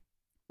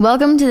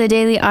Welcome to the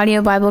Daily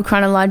Audio Bible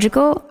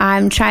Chronological.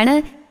 I'm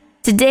China.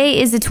 Today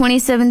is the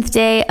 27th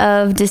day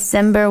of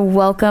December.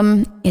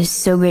 Welcome. It is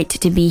so great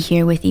to be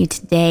here with you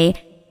today.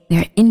 We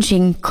are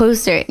inching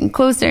closer and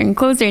closer and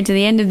closer to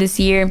the end of this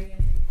year.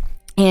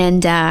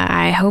 And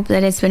I hope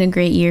that it's been a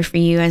great year for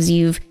you as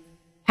you've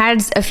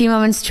had a few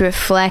moments to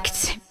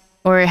reflect,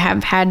 or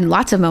have had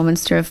lots of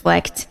moments to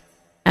reflect,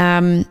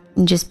 and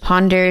just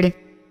pondered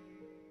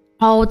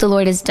all what the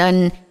Lord has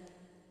done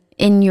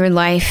in your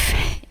life,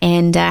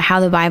 and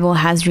how the Bible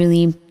has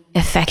really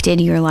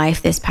affected your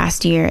life this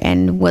past year,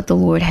 and what the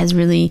Lord has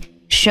really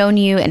shown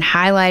you and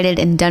highlighted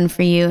and done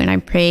for you. And I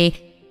pray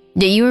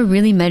that you are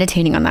really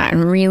meditating on that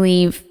and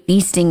really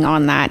feasting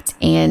on that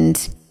and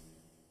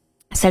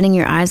setting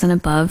your eyes on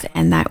above,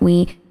 and that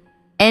we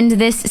end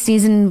this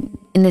season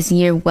in this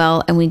year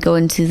well, and we go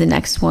into the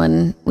next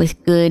one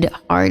with good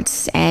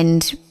hearts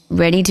and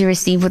ready to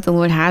receive what the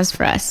Lord has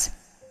for us.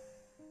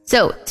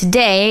 So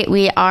today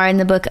we are in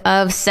the book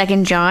of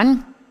 2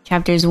 John,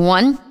 chapters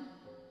 1.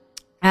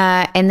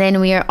 And then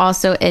we are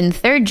also in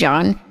 3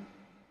 John,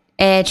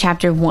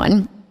 chapter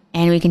 1.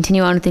 And we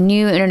continue on with the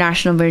New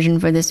International Version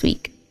for this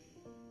week.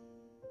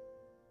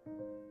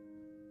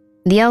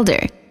 The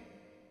Elder.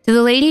 To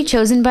the lady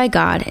chosen by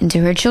God and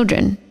to her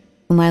children,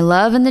 whom I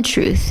love in the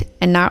truth,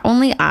 and not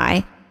only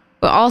I,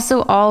 but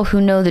also all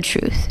who know the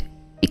truth,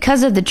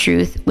 because of the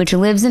truth which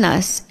lives in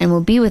us and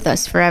will be with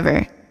us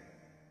forever.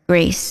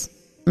 Grace,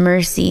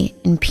 mercy,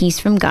 and peace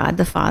from God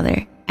the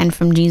Father and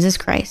from Jesus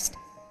Christ,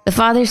 the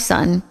Father's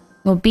Son,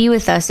 will be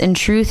with us in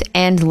truth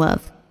and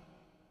love.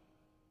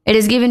 It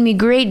has given me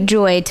great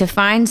joy to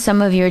find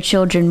some of your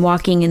children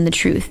walking in the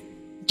truth,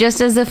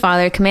 just as the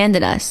Father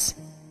commanded us.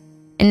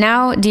 And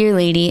now, dear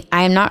lady,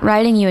 I am not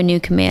writing you a new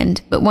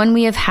command, but one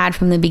we have had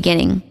from the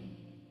beginning.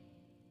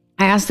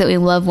 I ask that we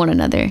love one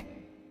another.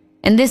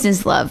 And this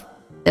is love,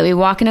 that we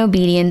walk in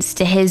obedience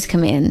to his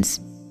commands.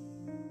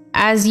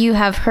 As you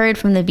have heard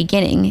from the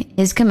beginning,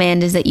 his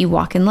command is that you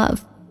walk in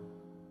love.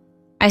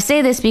 I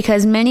say this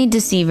because many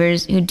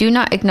deceivers who do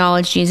not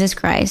acknowledge Jesus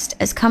Christ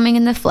as coming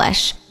in the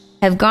flesh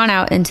have gone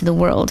out into the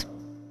world.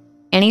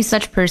 Any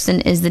such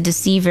person is the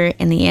deceiver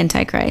and the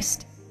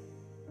Antichrist.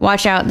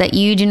 Watch out that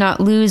you do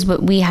not lose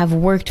what we have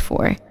worked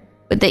for,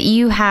 but that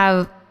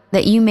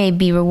you may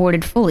be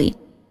rewarded fully.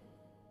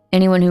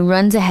 Anyone who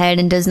runs ahead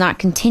and does not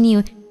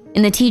continue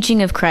in the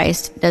teaching of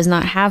Christ does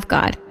not have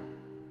God.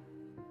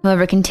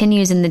 Whoever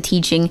continues in the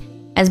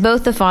teaching has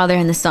both the Father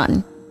and the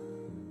Son.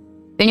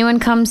 If anyone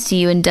comes to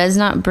you and does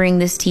not bring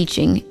this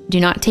teaching, do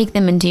not take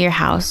them into your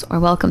house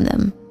or welcome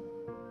them.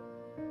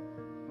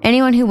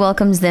 Anyone who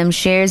welcomes them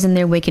shares in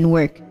their wicked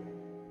work.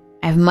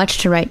 I have much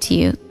to write to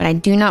you, but I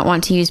do not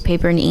want to use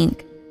paper and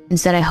ink.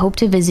 Instead, I hope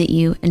to visit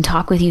you and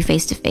talk with you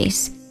face to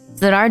face,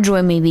 so that our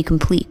joy may be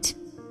complete.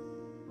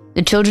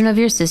 The children of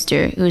your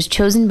sister, who is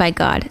chosen by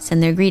God,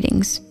 send their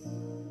greetings.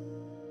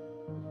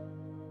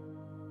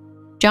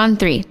 John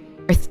 3,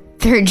 or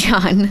 3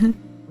 John.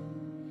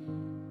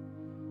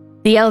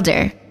 The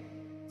Elder.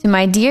 To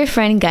my dear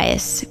friend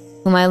Gaius,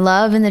 whom I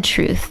love in the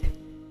truth.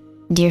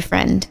 Dear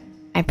friend,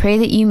 I pray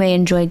that you may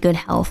enjoy good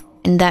health,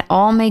 and that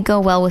all may go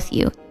well with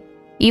you,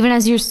 even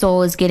as your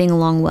soul is getting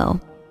along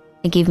well.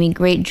 It gave me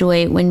great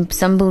joy when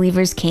some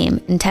believers came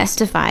and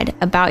testified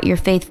about your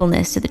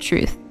faithfulness to the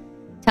truth,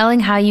 telling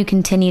how you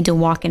continue to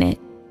walk in it.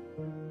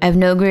 I have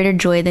no greater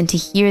joy than to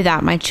hear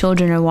that my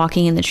children are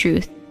walking in the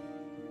truth.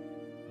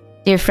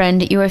 Dear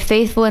friend, you are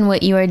faithful in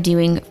what you are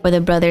doing for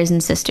the brothers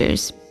and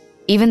sisters,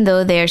 even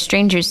though they are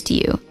strangers to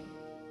you.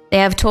 They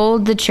have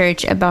told the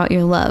church about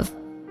your love.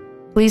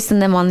 Please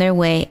send them on their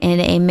way in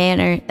a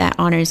manner that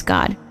honors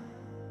God.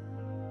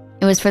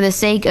 It was for the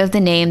sake of the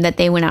name that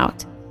they went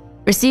out,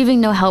 receiving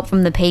no help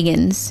from the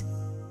pagans.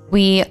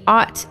 We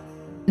ought,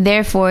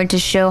 therefore, to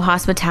show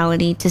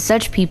hospitality to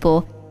such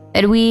people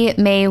that we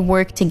may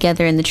work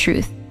together in the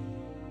truth.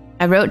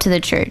 I wrote to the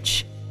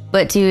church,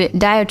 but to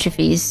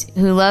Diotrephes,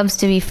 who loves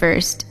to be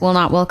first, will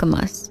not welcome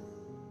us.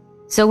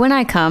 So when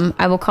I come,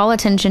 I will call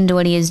attention to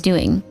what he is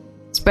doing,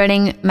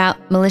 spreading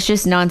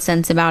malicious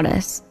nonsense about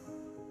us.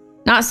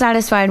 Not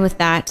satisfied with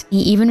that, he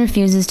even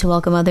refuses to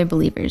welcome other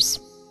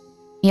believers.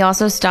 He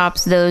also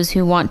stops those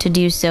who want to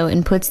do so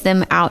and puts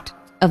them out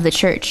of the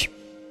church.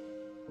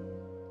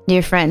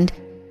 Dear friend,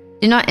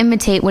 do not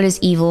imitate what is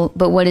evil,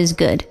 but what is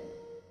good.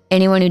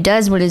 Anyone who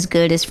does what is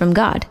good is from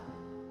God.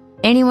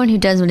 Anyone who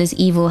does what is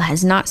evil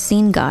has not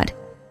seen God.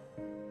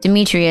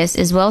 Demetrius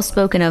is well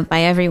spoken of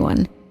by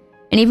everyone,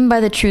 and even by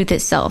the truth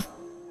itself.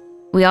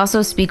 We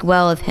also speak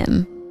well of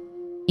him.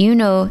 You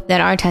know that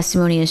our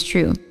testimony is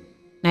true.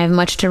 I have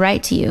much to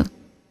write to you,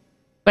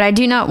 but I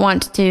do not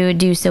want to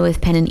do so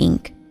with pen and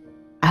ink.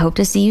 I hope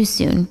to see you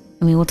soon,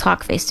 and we will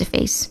talk face to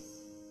face.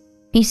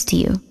 Peace to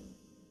you.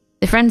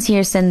 The friends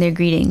here send their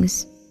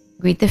greetings.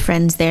 Greet the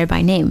friends there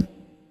by name.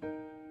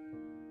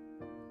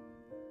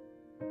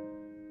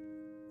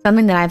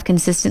 Something that I've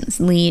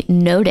consistently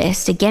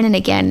noticed again and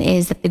again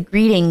is that the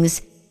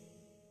greetings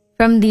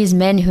from these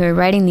men who are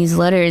writing these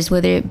letters,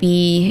 whether it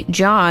be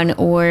John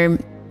or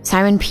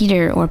Simon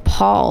Peter or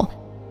Paul,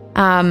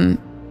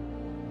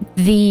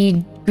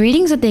 the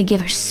greetings that they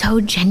give are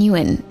so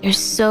genuine. They're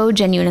so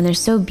genuine and they're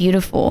so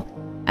beautiful.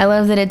 I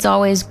love that it's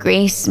always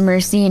grace,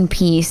 mercy, and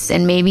peace.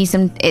 And maybe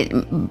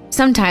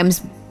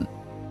sometimes,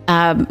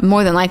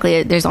 more than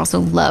likely, there's also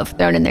love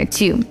thrown in there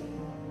too.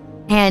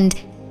 And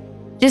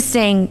just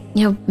saying,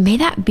 may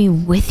that be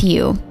with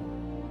you.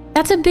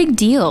 That's a big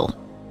deal.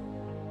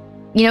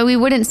 We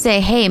wouldn't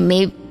say,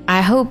 hey,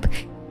 I hope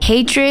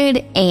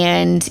hatred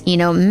and,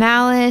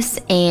 malice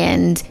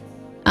and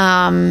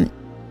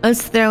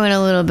let's throw in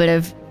a little bit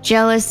of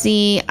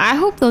jealousy. I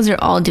hope those are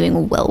all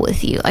doing well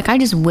with you. I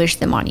just wish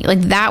them on you.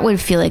 That would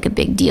feel like a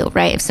big deal,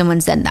 right? If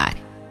someone said that.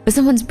 But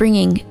someone's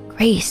bringing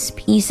grace,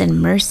 peace,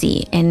 and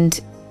mercy and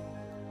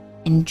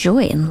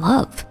joy and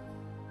love.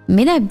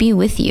 May that be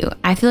with you.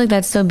 I feel like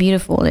that's so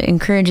beautiful. It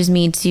encourages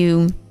me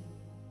to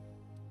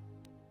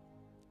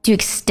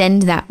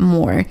extend that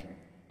more.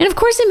 And of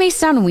course it may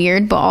sound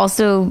weird, but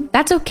also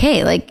that's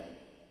okay.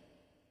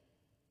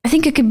 I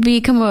think it could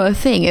become a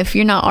thing if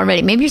you're not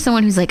already. Maybe you're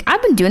someone who's like,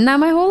 I've been doing that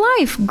my whole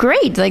life.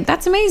 Great.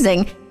 That's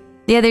amazing.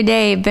 The other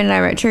day, Ben and I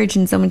were at church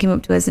and someone came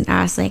up to us and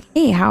asked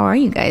hey, how are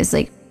you guys?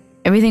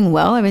 Everything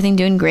well? Everything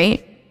doing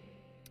great?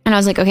 And I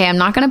was like, okay, I'm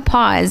not going to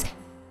pause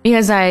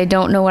because I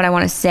don't know what I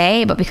want to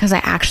say, but because I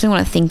actually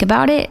want to think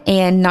about it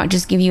and not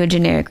just give you a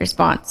generic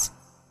response.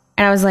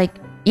 And I was like,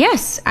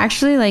 yes,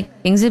 actually,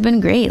 things have been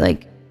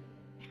great.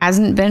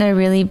 Hasn't been a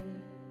really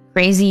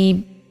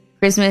crazy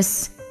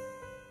Christmas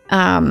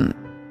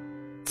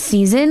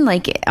season.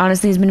 It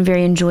honestly has been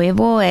very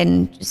enjoyable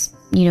and just,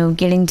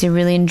 getting to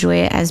really enjoy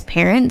it as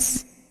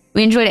parents.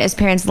 We enjoyed it as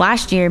parents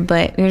last year,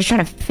 but we were just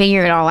trying to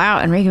figure it all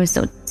out. And Reagan was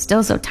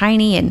still so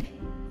tiny. And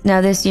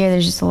now this year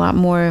there's just a lot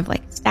more of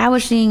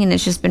establishing, and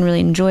it's just been really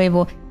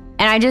enjoyable.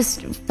 And I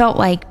just felt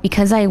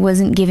because I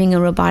wasn't giving a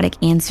robotic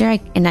answer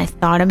and I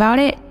thought about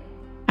it,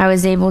 I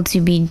was able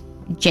to be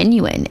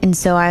genuine. And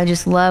so I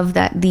just love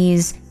that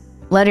these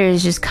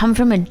letters just come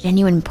from a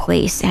genuine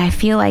place. And I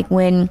feel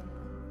when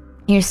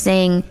you're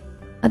saying,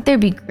 let there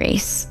be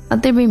grace,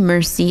 let there be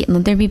mercy, and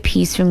let there be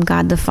peace from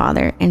God the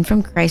Father and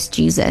from Christ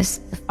Jesus,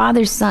 the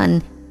Father's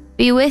Son,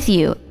 be with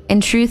you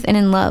in truth and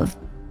in love.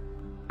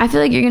 I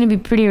feel you're going to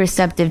be pretty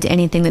receptive to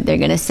anything that they're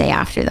going to say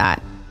after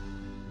that.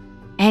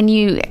 And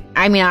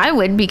I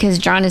would, because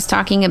John is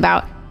talking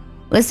about,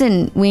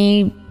 listen,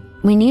 we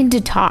need to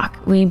talk.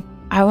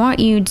 I want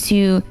you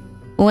to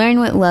learn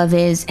what love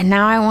is, and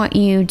now I want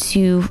you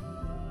to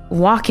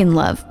walk in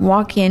love,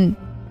 walk in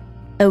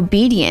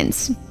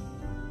obedience,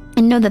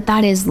 and know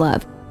that is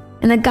love,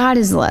 and that God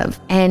is love.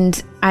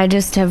 And I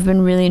just have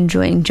been really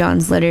enjoying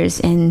John's letters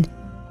and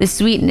the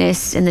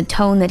sweetness and the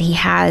tone that he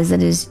has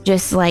that is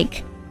just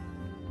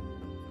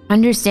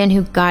understand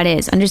who God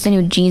is, understand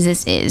who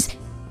Jesus is,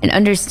 and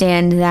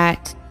understand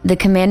that the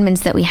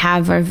commandments that we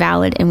have are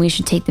valid and we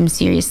should take them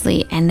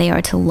seriously, and they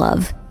are to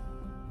love.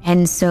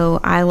 And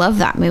so I love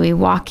that. May we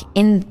walk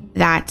in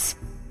that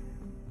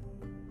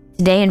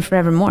today and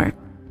forevermore.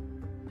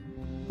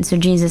 And so,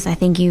 Jesus, I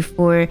thank you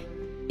for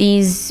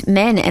these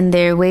men and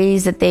their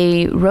ways that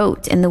they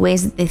wrote and the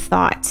ways that they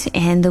thought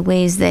and the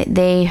ways that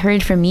they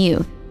heard from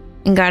you.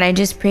 And God, I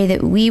just pray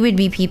that we would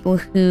be people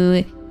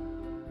who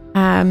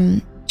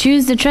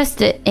choose to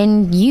trust it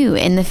in you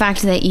and the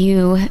fact that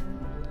you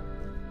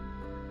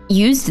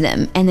used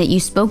them and that you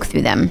spoke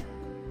through them.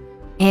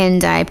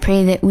 And I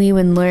pray that we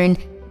would learn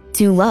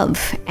to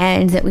love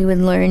and that we would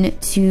learn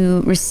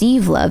to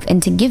receive love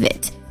and to give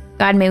it.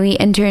 God, may we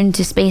enter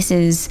into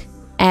spaces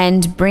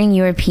and bring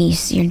your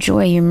peace, your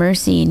joy, your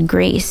mercy, and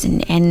grace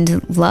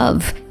and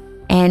love.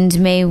 And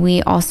may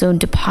we also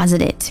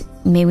deposit it.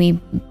 May we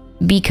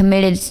be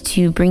committed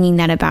to bringing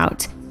that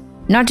about,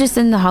 not just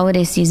in the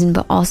holiday season,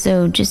 but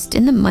also just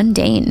in the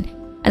mundane,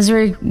 as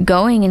we're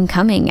going and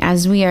coming,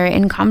 as we are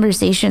in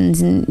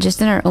conversations and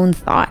just in our own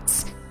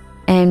thoughts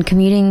and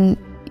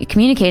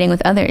communicating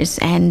with others.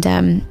 And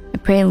I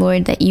pray,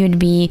 Lord, that you would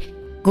be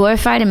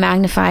glorified and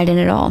magnified in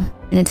it all.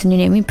 And it's in your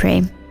name we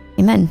pray.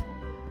 Amen.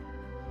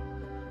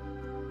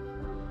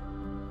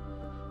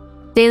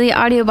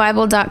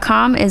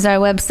 DailyAudioBible.com is our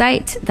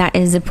website. That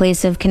is a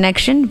place of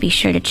connection. Be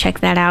sure to check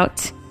that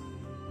out.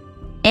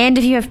 And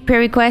if you have prayer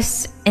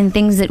requests and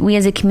things that we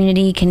as a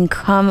community can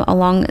come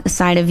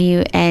alongside of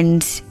you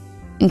and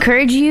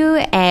encourage you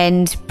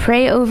and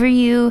pray over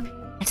you,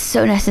 it's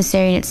so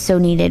necessary and it's so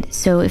needed.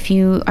 So if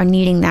you are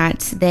needing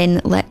that, then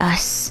let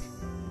us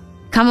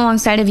come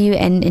alongside of you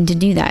and to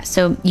do that.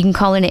 So you can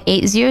call in at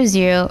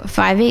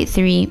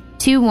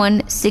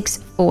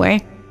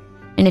 800-583-2164.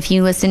 And if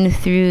you listen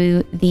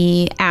through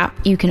the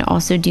app, you can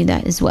also do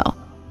that as well.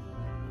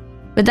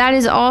 But that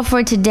is all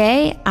for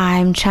today.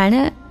 I'm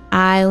China.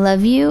 I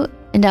love you,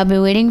 and I'll be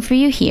waiting for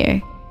you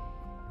here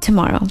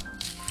tomorrow.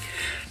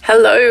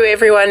 Hello,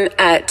 everyone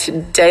at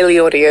Daily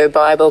Audio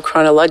Bible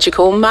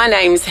Chronological. My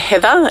name's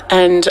Heather,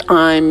 and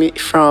I'm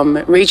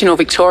from regional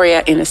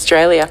Victoria in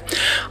Australia.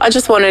 I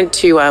just wanted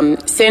to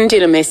send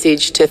in a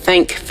message to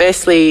thank,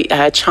 firstly,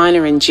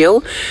 China and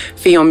Jill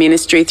for your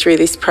ministry through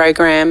this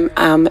program.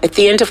 At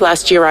the end of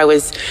last year, I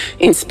was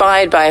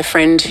inspired by a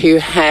friend who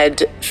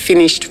had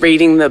finished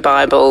reading the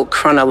Bible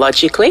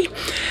chronologically.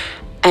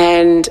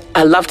 And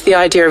I loved the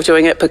idea of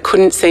doing it, but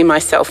couldn't see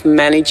myself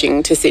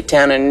managing to sit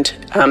down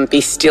and be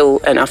still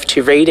enough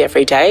to read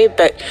every day.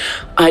 But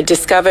I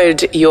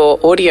discovered your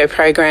audio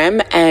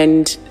program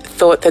and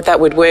thought that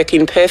would work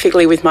in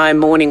perfectly with my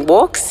morning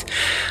walks.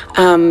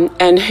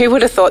 And who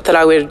would have thought that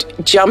I would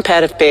jump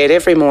out of bed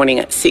every morning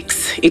at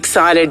 6,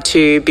 excited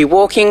to be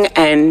walking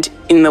and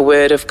in the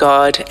Word of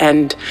God.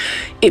 And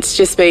it's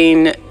just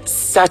been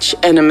such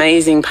an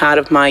amazing part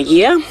of my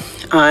year.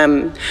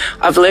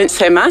 I've learnt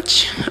so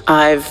much.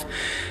 I've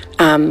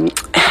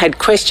had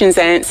questions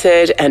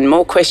answered and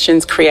more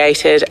questions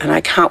created, and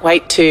I can't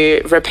wait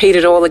to repeat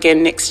it all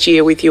again next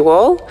year with you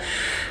all.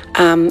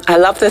 I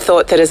love the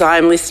thought that as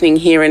I'm listening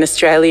here in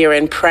Australia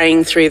and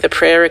praying through the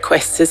prayer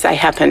requests as they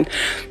happen,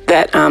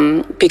 that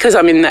because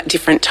I'm in that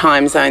different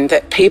time zone,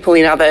 that people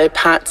in other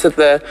parts of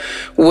the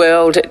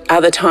world at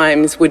other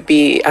times would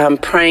be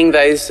praying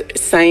those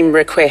same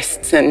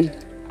requests, and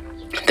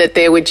that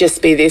there would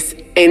just be this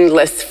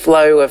endless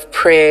flow of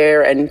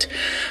prayer and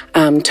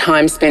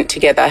time spent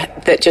together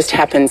that just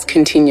happens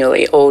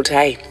continually all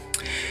day.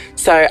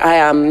 So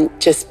I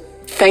just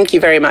thank you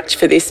very much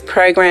for this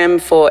program,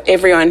 for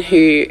everyone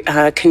who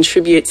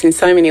contributes in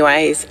so many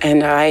ways,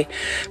 and I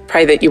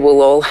pray that you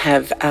will all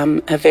have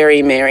a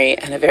very merry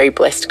and a very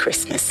blessed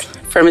Christmas.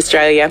 From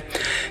Australia,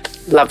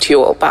 love to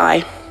you all.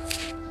 Bye.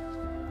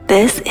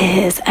 This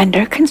is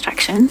Under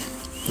Construction,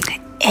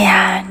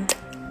 and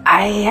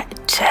I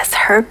just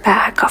heard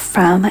back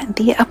from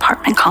the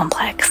apartment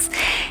complex,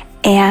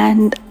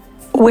 and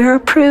we're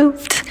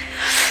approved.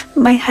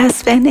 My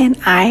husband and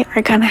I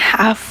are going to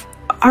have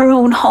our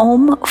own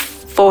home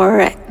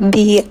for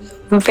the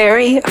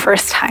very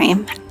first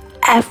time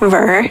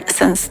ever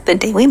since the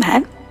day we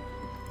met.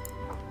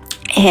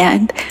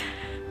 And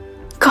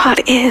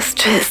God is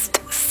just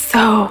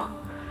so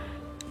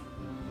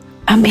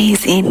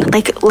amazing.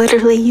 Like,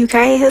 literally, you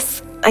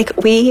guys, like,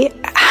 we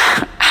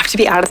have to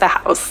be out of the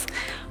house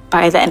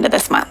by the end of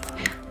this month.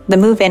 The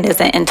move-in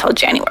isn't until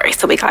January,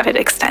 so we got it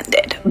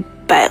extended.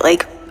 But,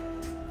 like,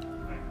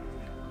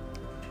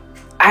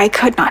 I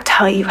could not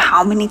tell you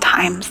how many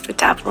times the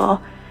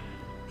devil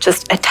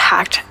just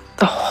attacked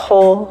the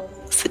whole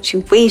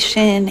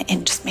situation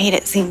and just made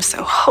it seem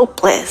so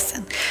hopeless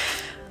and,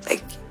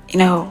 like, you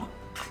know,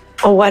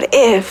 well, what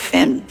if?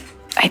 And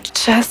I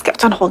just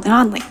kept on holding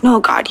on, like, no,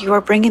 God, you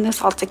are bringing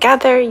this all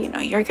together. You know,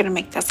 you're going to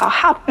make this all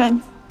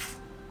happen.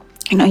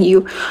 You know,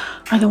 you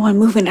are the one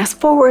moving us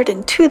forward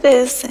into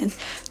this, and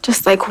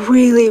just like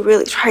really,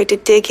 really tried to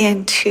dig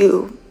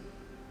into,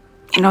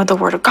 you know, the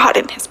Word of God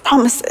and His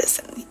promises.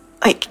 And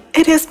like,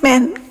 it has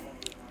been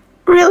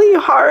really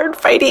hard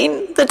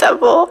fighting the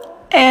devil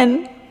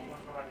and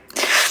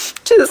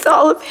just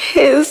all of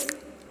his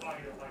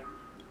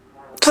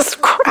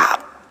just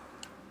crap.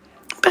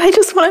 But I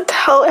just want to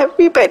tell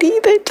everybody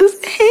that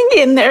just hang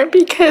in there,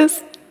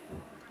 because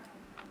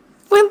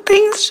when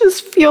things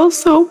just feel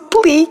so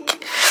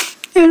bleak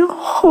and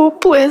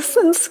hopeless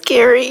and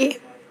scary,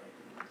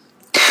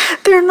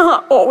 they're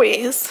not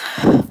always.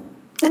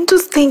 And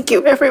just thank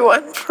you,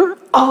 everyone, for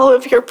all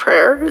of your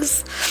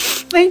prayers.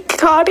 Like,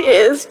 God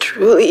is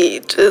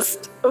truly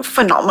just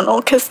phenomenal,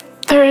 because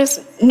there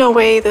is no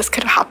way this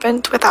could have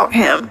happened without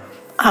Him.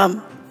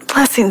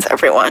 Blessings,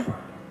 everyone.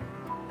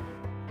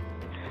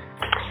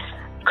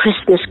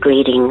 Christmas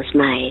greetings,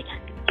 my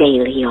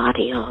daily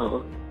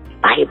audio,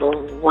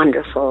 Bible,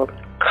 wonderful,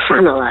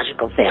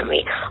 chronological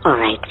family. All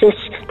right, this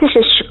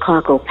is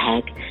Chicago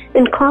Peg,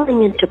 and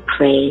calling in to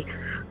pray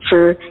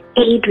for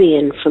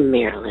Adrian from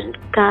Maryland,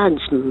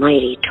 God's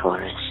mighty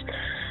Taurus.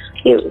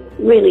 You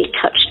really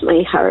touched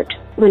my heart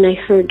when I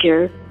heard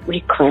your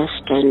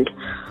request, and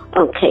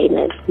okay,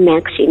 that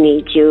Maxie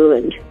needs you,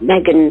 and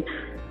Megan,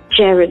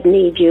 Jared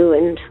need you,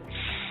 and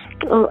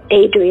oh,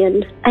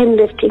 Adrian, I'm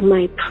lifting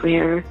my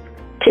prayer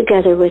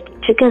together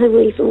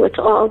even with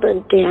all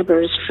the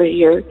dabbers for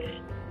your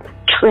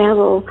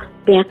travel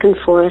back and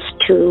forth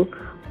to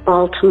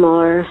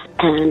Baltimore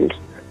and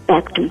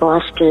back to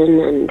Boston,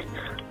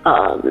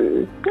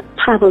 and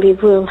probably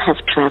will have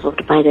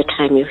traveled by the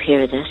time you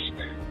hear this.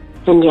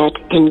 And yet,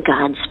 in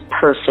God's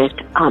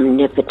perfect,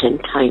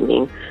 omnipotent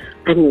timing,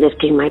 I'm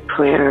lifting my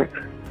prayer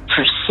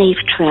for safe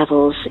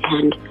travels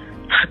and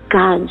for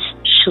God's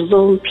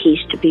shalom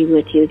peace to be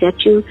with you,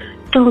 that you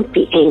don't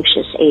be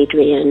anxious,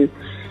 Adrian,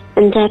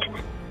 and that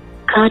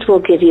God will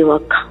give you a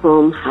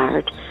calm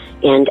heart,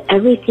 and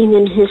everything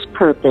in His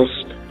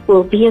purpose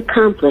will be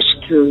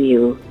accomplished through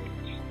you.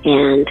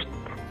 And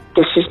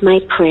this is my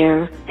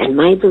prayer and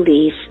my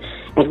belief,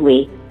 and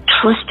we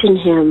trust in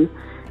Him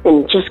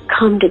and just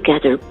come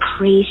together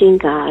praising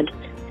God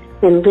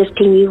and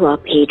lifting you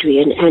up,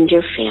 Adrian, and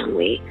your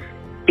family.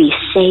 Be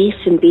safe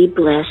and be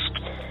blessed,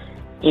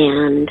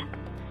 and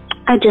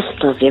I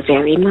just love you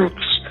very much.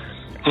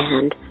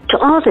 And to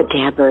all the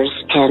Dabbers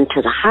and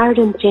to the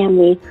Harden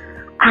family,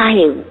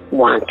 I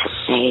want to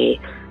say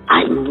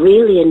I'm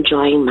really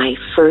enjoying my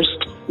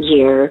first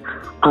year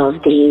of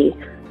the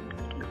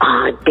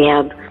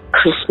Dab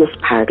Christmas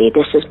party.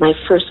 This is my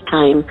first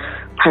time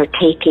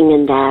partaking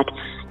in that,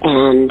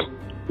 and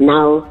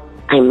now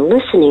I'm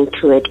listening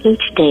to it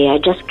each day. I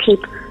just keep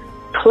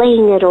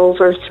playing it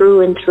over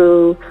through and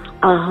through,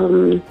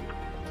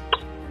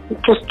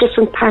 just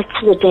different parts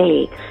of the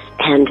day.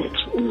 And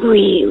it's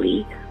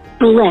really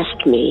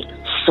blessed me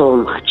so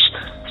much.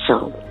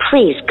 So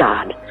praise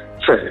God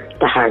for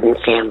the Hardin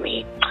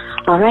family.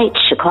 All right,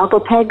 Chicago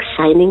Peg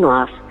signing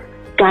off.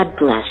 God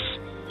bless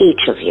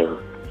each of you.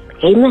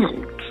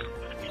 Amen.